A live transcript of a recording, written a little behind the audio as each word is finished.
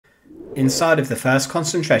Inside of the first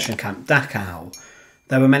concentration camp, Dachau,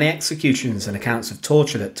 there were many executions and accounts of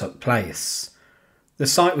torture that took place. The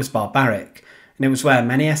site was barbaric, and it was where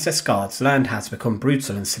many SS guards learned how to become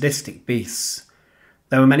brutal and sadistic beasts.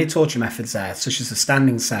 There were many torture methods there, such as the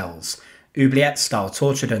standing cells, oubliette-style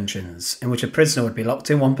torture dungeons, in which a prisoner would be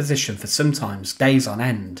locked in one position for sometimes days on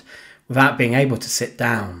end, without being able to sit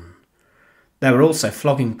down. There were also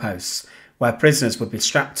flogging posts, where prisoners would be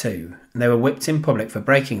strapped to, and they were whipped in public for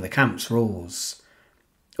breaking the camp's rules.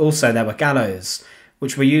 Also there were gallows,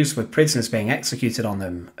 which were used with prisoners being executed on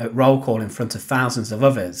them, at roll call in front of thousands of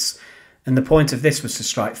others, and the point of this was to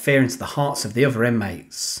strike fear into the hearts of the other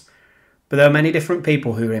inmates. But there were many different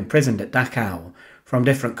people who were imprisoned at Dachau, from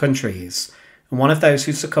different countries, and one of those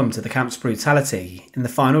who succumbed to the camp's brutality in the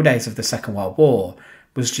final days of the Second World War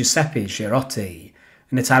was Giuseppe Girotti,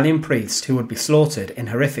 an Italian priest who would be slaughtered in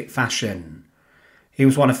horrific fashion. He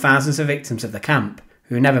was one of thousands of victims of the camp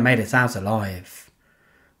who never made it out alive.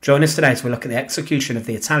 Join us today as we look at the execution of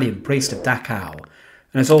the Italian priest of Dachau,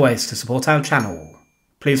 and as always, to support our channel,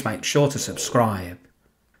 please make sure to subscribe.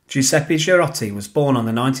 Giuseppe Girotti was born on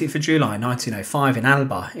the 19th of July 1905 in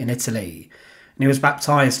Alba in Italy, and he was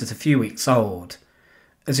baptised at a few weeks old.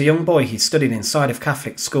 As a young boy he studied inside of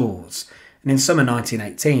Catholic schools, and in summer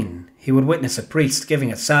 1918 he would witness a priest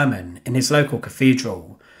giving a sermon in his local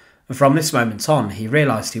cathedral, and from this moment on he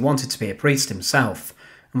realised he wanted to be a priest himself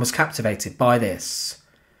and was captivated by this.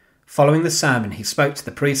 Following the sermon he spoke to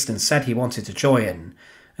the priest and said he wanted to join,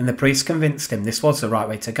 and the priest convinced him this was the right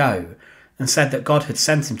way to go and said that God had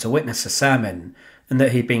sent him to witness a sermon and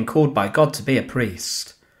that he'd been called by God to be a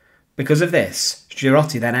priest. Because of this,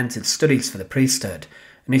 Girotti then entered studies for the priesthood,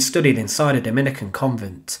 and he studied inside a Dominican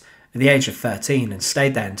convent at the age of 13 and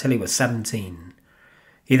stayed there until he was 17.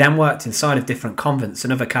 He then worked inside of different convents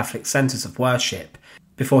and other Catholic centres of worship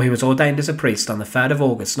before he was ordained as a priest on the 3rd of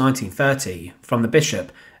August 1930 from the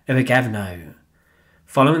Bishop of Agevno.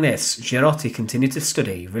 Following this, Girotti continued to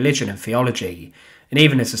study religion and theology, and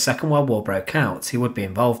even as the Second World War broke out, he would be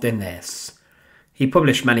involved in this. He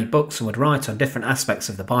published many books and would write on different aspects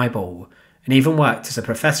of the Bible, and even worked as a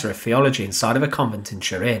professor of theology inside of a convent in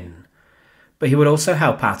Turin. But he would also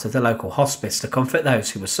help out at the local hospice to comfort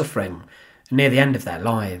those who were suffering near the end of their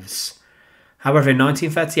lives. However, in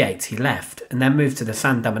 1938 he left and then moved to the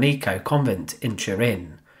San Domenico convent in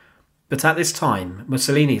Turin. But at this time,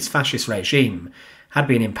 Mussolini's fascist regime had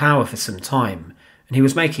been in power for some time, and he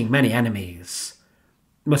was making many enemies.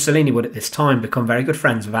 Mussolini would at this time become very good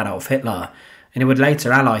friends with Adolf Hitler, and he would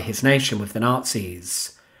later ally his nation with the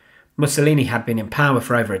Nazis. Mussolini had been in power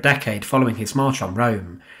for over a decade following his march on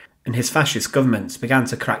Rome, and his fascist governments began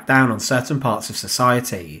to crack down on certain parts of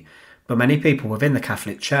society, but many people within the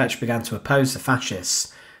Catholic Church began to oppose the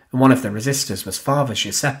fascists, and one of the resistors was Father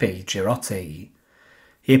Giuseppe Girotti.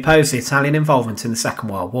 He opposed the Italian involvement in the Second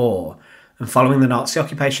World War, and following the Nazi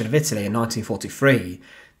occupation of Italy in 1943,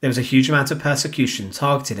 there was a huge amount of persecution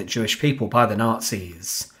targeted at Jewish people by the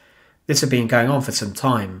Nazis. This had been going on for some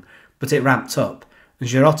time, but it ramped up, and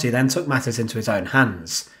Girotti then took matters into his own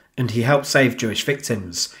hands, and he helped save Jewish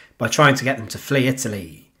victims by trying to get them to flee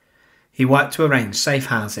Italy. He worked to arrange safe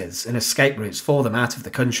houses and escape routes for them out of the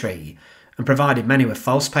country, and provided many with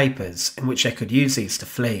false papers in which they could use these to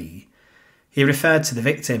flee. He referred to the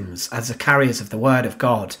victims as the carriers of the word of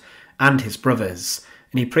God and his brothers,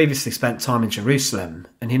 and he previously spent time in Jerusalem,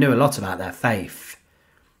 and he knew a lot about their faith.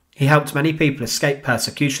 He helped many people escape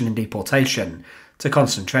persecution and deportation to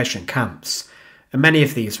concentration camps, and many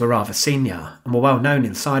of these were rather senior and were well known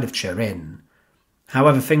inside of Turin.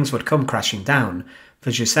 However, things would come crashing down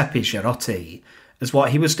for Giuseppe Girotti, as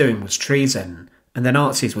what he was doing was treason, and the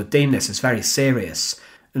Nazis would deem this as very serious,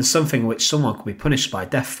 and something which someone could be punished by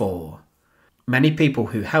death for. Many people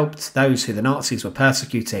who helped those who the Nazis were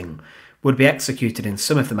persecuting would be executed in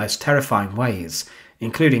some of the most terrifying ways,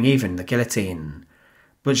 including even the guillotine.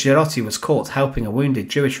 But Girotti was caught helping a wounded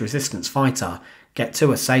Jewish resistance fighter get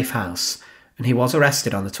to a safe house, and he was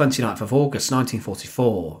arrested on the 29th of August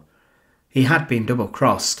 1944. He had been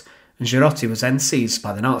double-crossed, and Girotti was then seized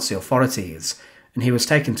by the Nazi authorities, and he was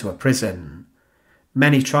taken to a prison.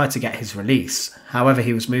 Many tried to get his release, however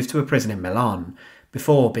he was moved to a prison in Milan,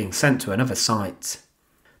 before being sent to another site.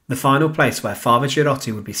 The final place where Father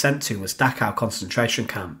Girotti would be sent to was Dachau concentration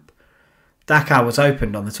camp. Dachau was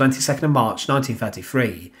opened on the 22nd of March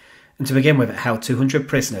 1933, and to begin with it held 200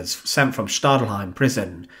 prisoners sent from Stadelheim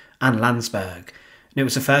prison and Landsberg, and it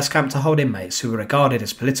was the first camp to hold inmates who were regarded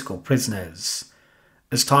as political prisoners.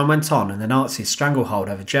 As time went on and the Nazis' stranglehold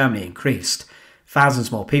over Germany increased,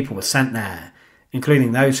 thousands more people were sent there,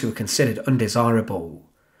 including those who were considered undesirable.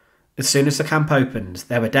 As soon as the camp opened,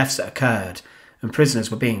 there were deaths that occurred, and prisoners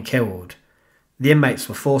were being killed. The inmates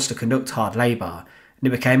were forced to conduct hard labour, and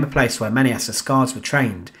it became a place where many SS guards were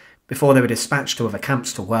trained before they were dispatched to other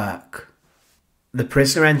camps to work. The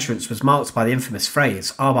prisoner entrance was marked by the infamous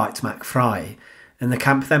phrase "Arbeit macht frei," and the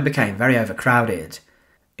camp then became very overcrowded.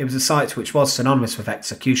 It was a site which was synonymous with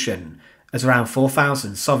execution, as around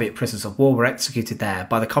 4,000 Soviet prisoners of war were executed there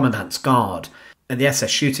by the Commandant's Guard at the SS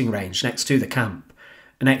shooting range next to the camp,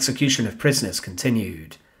 and execution of prisoners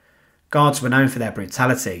continued. Guards were known for their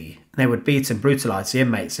brutality, and they would beat and brutalise the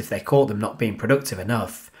inmates if they caught them not being productive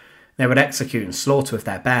enough. They would execute and slaughter with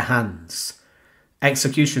their bare hands.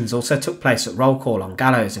 Executions also took place at roll call on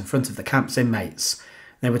gallows in front of the camp's inmates.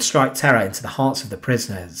 They would strike terror into the hearts of the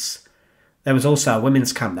prisoners. There was also a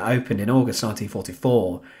women's camp that opened in August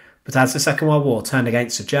 1944, but as the Second World War turned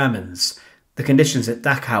against the Germans, the conditions at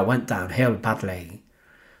Dachau went downhill badly.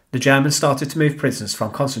 The Germans started to move prisoners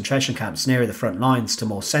from concentration camps nearer the front lines to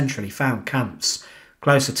more centrally found camps,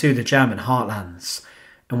 closer to the German heartlands,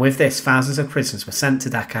 and with this thousands of prisoners were sent to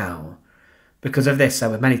Dachau. Because of this there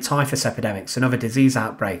were many typhus epidemics and other disease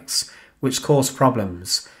outbreaks, which caused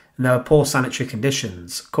problems, and there were poor sanitary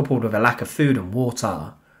conditions, coupled with a lack of food and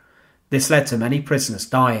water. This led to many prisoners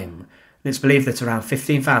dying, and it's believed that around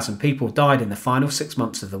 15,000 people died in the final 6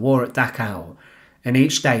 months of the war at Dachau, and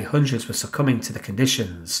each day hundreds were succumbing to the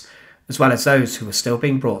conditions, as well as those who were still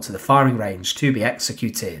being brought to the firing range to be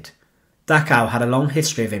executed. Dachau had a long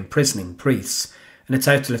history of imprisoning priests, and a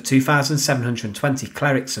total of 2,720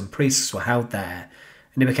 clerics and priests were held there,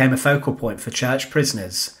 and it became a focal point for church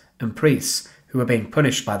prisoners and priests who were being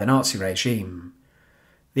punished by the Nazi regime.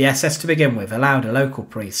 The SS to begin with allowed a local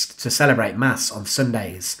priest to celebrate Mass on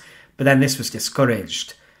Sundays, but then this was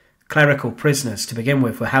discouraged. Clerical prisoners to begin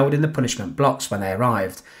with were held in the punishment blocks when they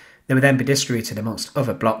arrived. They would then be distributed amongst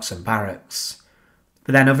other blocks and barracks.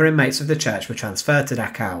 But then other inmates of the church were transferred to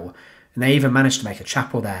Dachau, and they even managed to make a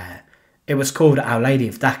chapel there. It was called Our Lady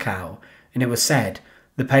of Dachau, and it was said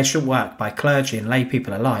the patient work by clergy and lay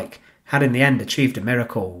people alike had in the end achieved a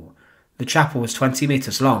miracle. The chapel was 20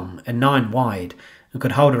 metres long and 9 wide, and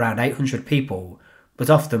could hold around 800 people, but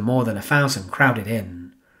often more than 1,000 crowded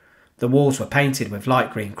in. The walls were painted with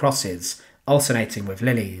light green crosses, alternating with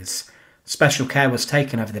lilies. Special care was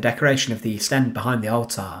taken over the decoration of the east end behind the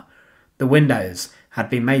altar. The windows had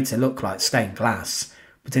been made to look like stained glass,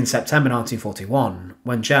 but in September 1941,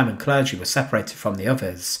 when German clergy were separated from the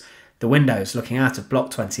others, the windows looking out of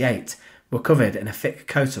Block 28 were covered in a thick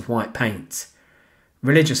coat of white paint.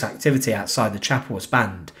 Religious activity outside the chapel was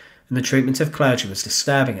banned, and the treatment of clergy was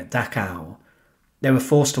disturbing at Dachau. They were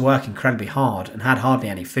forced to work incredibly hard and had hardly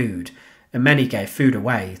any food, and many gave food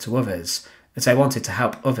away to others as they wanted to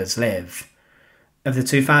help others live. Of the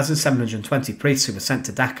 2,720 priests who were sent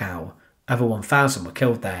to Dachau, over 1,000 were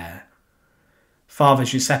killed there. Father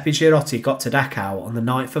Giuseppe Girotti got to Dachau on the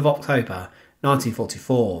 9th of October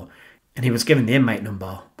 1944, and he was given the inmate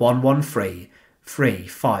number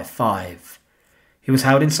 113355. He was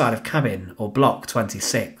held inside of cabin or block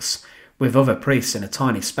 26, with other priests in a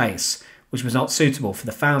tiny space, which was not suitable for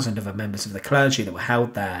the 1,000 other members of the clergy that were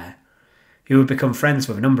held there. He would become friends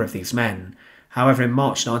with a number of these men. However, in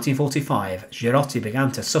March 1945, Girotti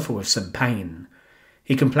began to suffer with some pain.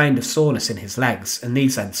 He complained of soreness in his legs, and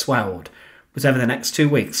these then swelled, but over the next 2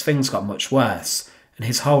 weeks things got much worse, and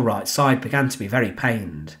his whole right side began to be very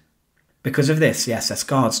pained. Because of this, the SS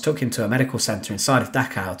guards took him to a medical centre inside of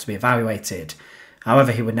Dachau to be evaluated.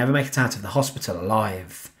 However, he would never make it out of the hospital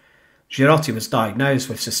alive. Girotti was diagnosed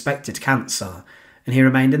with suspected cancer, and he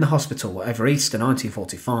remained in the hospital over Easter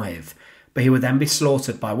 1945, but he would then be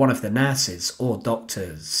slaughtered by one of the nurses or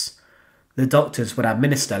doctors. The doctors would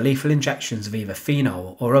administer lethal injections of either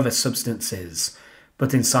phenol or other substances,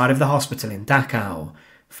 but inside of the hospital in Dachau,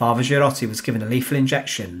 Father Girotti was given a lethal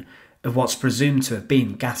injection of what's presumed to have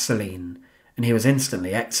been gasoline, and he was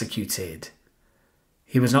instantly executed.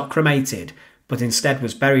 He was not cremated, but instead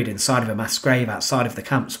was buried inside of a mass grave outside of the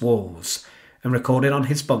camp's walls, and recorded on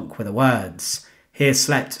his bunk were the words, "Here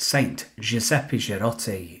slept Saint Giuseppe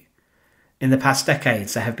Girotti." In the past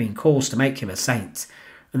decades there have been calls to make him a saint,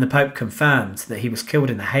 and the Pope confirmed that he was killed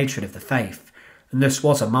in the hatred of the faith, and thus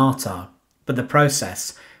was a martyr, but the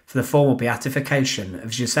process for the formal beatification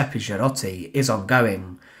of Giuseppe Girotti is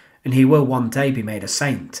ongoing, and he will one day be made a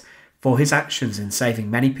saint for his actions in saving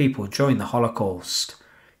many people during the Holocaust.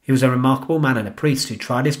 He was a remarkable man and a priest who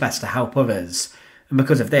tried his best to help others, and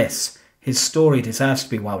because of this, his story deserves to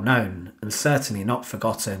be well known and certainly not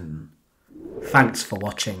forgotten. Thanks for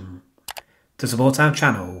watching. To support our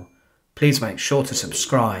channel, please make sure to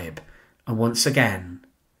subscribe, and once again,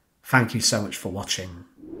 thank you so much for watching.